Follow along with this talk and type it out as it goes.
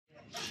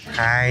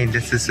Hi,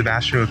 this is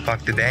Sebastian with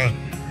Pluck today.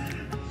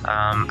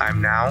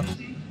 I'm now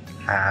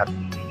at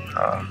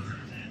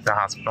the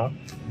hospital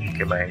to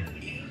get my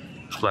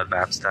blood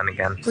labs done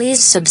again.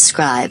 Please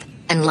subscribe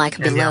and like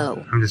below.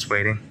 Yeah, I'm just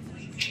waiting.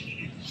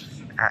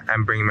 I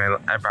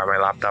brought my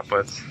laptop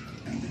with.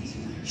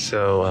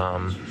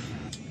 So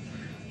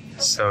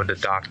the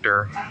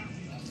doctor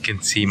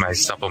can see my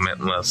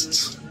supplement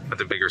lists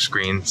with a bigger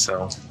screen,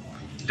 so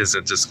it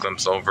doesn't just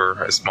glimpse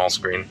over a small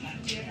screen.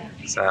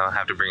 So I'll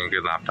have to bring a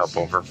good laptop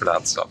over for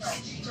that stuff.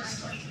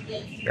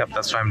 Yep,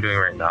 that's what I'm doing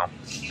right now.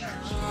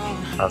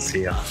 I'll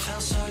see ya.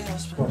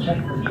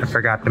 I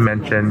forgot to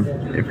mention,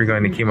 if you're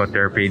going to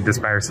chemotherapy,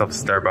 just buy yourself a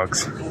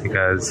Starbucks,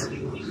 because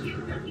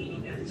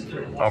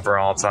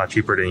overall it's a lot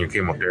cheaper than your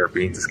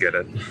chemotherapy. Just get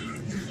it.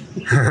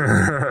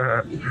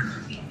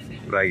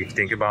 Like, if you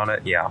think about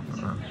it, yeah,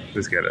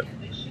 just get it.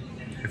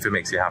 If it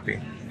makes you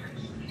happy.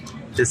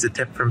 Just a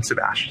tip from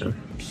Sebastian.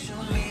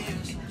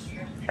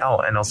 Oh,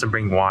 and also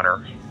bring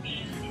water.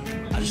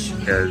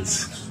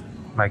 Because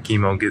my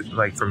chemo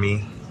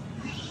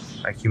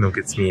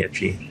gets me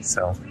itchy,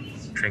 so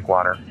drink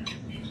water.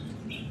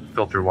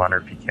 Filter water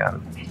if you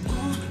can.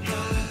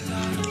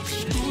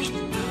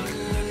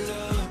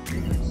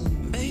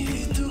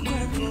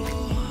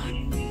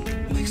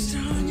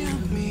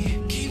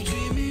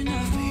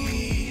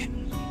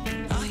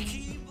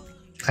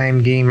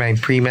 I'm getting my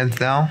pre-meds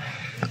now.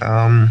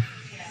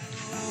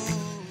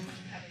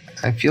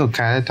 I feel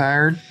kind of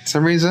tired for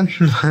some reason,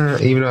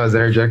 even though I was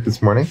energetic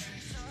this morning.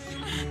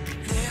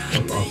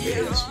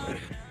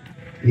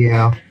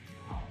 Yeah.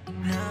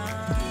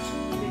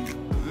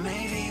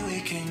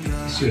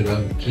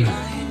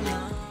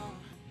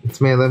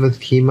 It's my 11th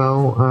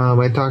chemo.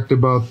 I talked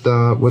about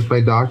with my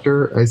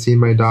doctor. I seen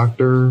my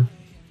doctor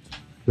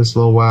this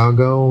little while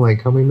ago,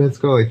 like how many minutes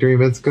ago? Like 30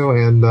 minutes ago,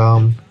 and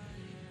I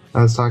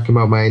was talking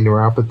about my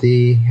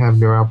neuropathy. Have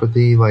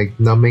neuropathy, like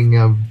numbing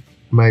of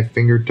my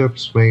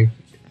fingertips, my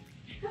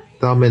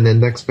thumb and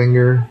index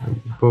finger,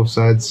 both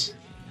sides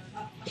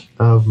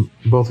of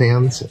both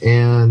hands,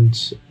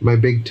 and my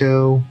big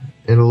toe,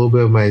 and a little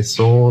bit of my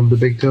sole of the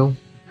big toe.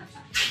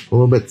 A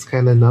little bit's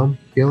kind of numb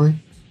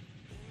feeling,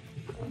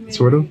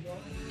 sort of.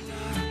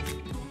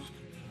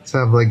 So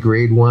I have like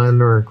grade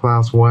 1 or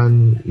class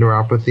 1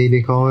 neuropathy,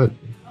 they call it.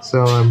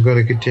 So I'm going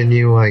to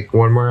continue like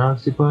one more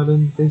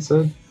oxyplatin, they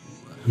said.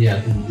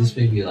 Yeah, this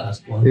may be your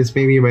last one. This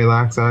may be my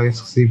last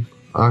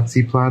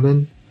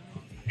oxyplatin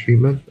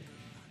treatment.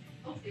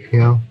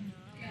 Yeah.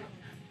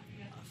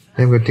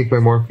 I'm going to take my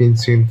morphine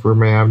soon for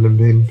my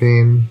abdomen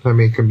pain. That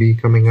may be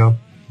coming up.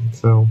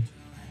 So.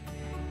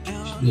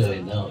 Should be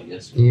right now, I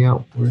guess. Yeah.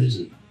 Where is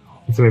it?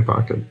 It's in my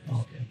pocket. Oh,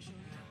 okay.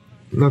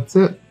 That's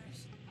it.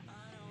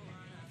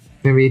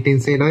 Have anything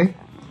to say today?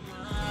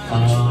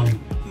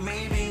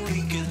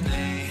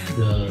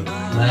 The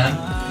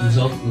lab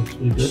result looks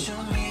pretty good.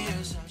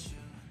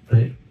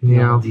 Right?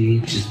 Yeah. The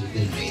DH is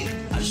within me.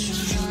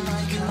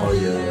 All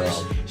your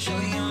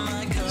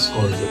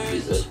scores are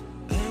pretty good.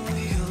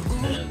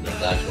 And the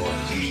doctor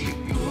wants to keep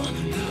you on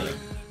the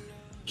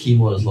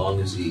chemo as long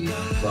as your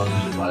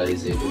body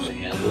is able to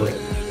handle it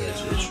and the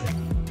cancer is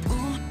shrinking.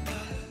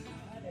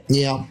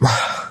 Yeah.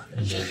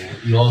 And then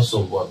you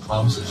also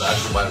promised the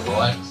doctor to buy a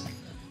Rolex.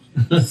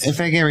 If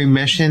I get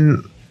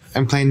remission,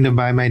 I'm planning to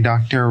buy my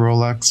doctor a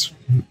Rolex.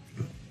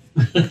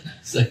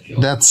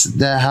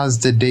 That has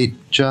the date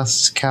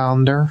just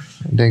calendar,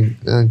 the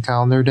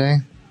calendar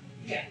day.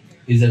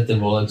 Is that the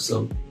Rolex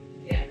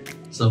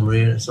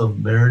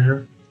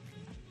Submariner?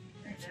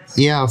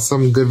 Yeah,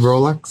 some good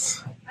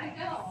Rolex.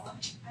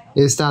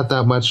 It's not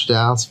that much to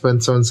ask,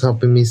 but someone's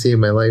helping me save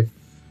my life.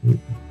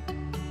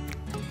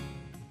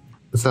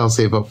 So I'll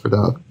save up for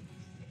that.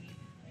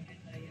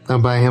 I'll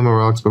buy him a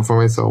Rolex before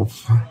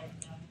myself.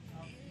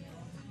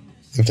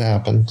 If that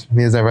happened.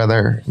 Because I'd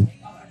rather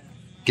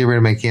get rid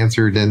of my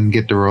cancer than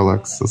get the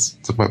Rolex.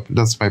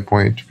 That's my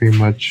point, pretty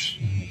much.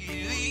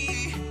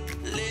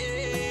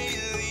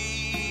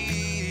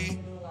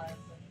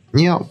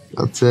 Yeah,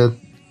 that's it.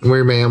 I'm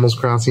wearing my Animals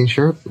Crossing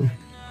shirt.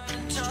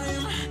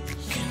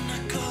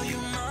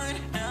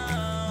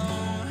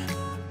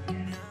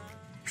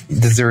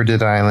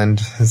 Deserted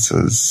Island, this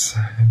is,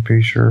 I'm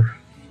pretty sure.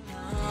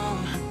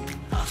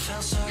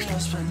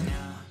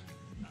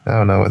 I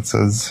don't know what it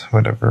says,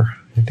 whatever.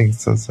 I think it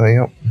says,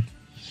 yep.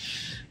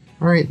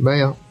 Alright, bye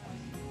y'all.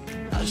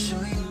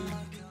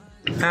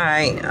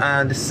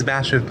 Hi, this is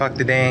Sebastian with Pluck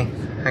today.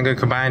 I'm going to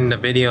combine the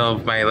video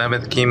of my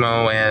 11th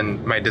chemo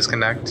and my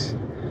disconnect.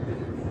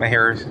 My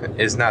hair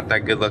is not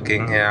that good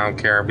looking, and I don't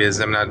care because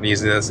I'm not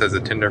using this as a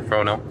Tinder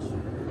photo.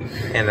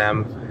 And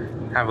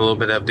have a little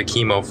bit of the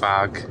chemo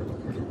fog.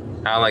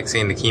 I don't like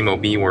saying the chemo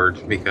B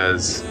word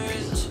because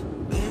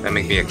that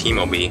makes me a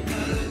chemo bee.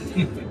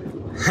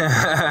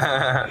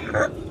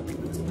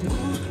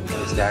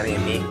 It's Daddy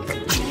and me.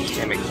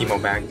 And a chemo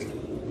bag.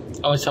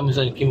 How much time is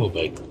that chemo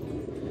bag?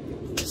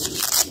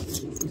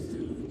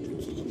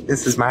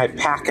 This is my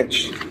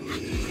package.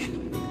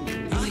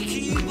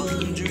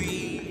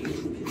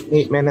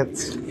 8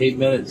 minutes. 8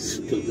 minutes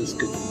till this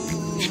could.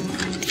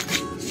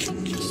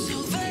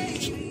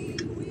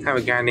 have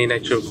a guy named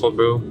Cold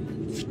Brew.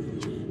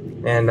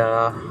 And,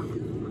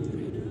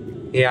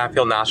 yeah, I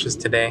feel nauseous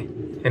today.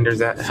 And there's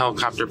that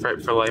helicopter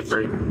fight for life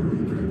right.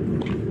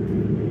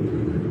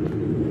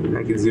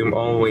 I can zoom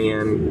all the way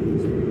in.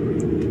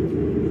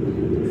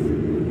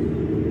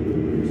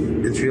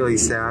 It's really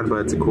sad,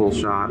 but it's a cool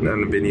shot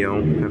on the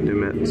video, I have to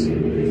admit.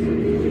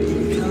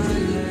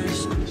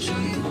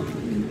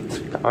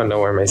 I don't know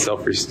where my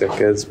selfie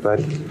stick is, but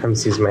I'm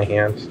just using my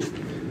hand.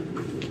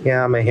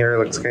 Yeah, my hair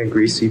looks kind of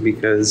greasy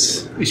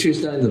because... You sure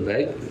it's not in the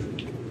bag?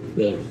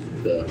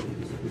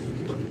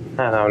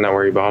 I don't know, I'm not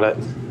worried about it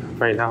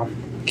right now.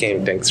 Can't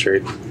even think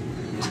straight.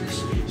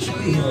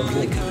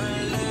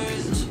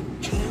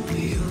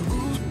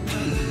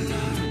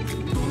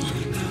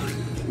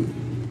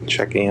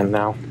 Checking in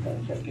now.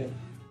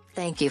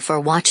 Thank you for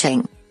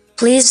watching.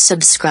 Please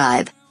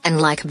subscribe and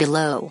like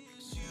below.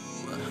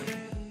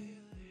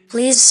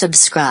 Please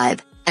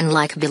subscribe and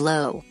like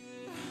below.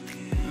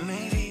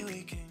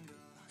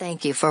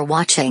 Thank you for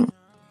watching.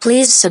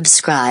 Please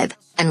subscribe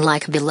and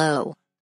like below.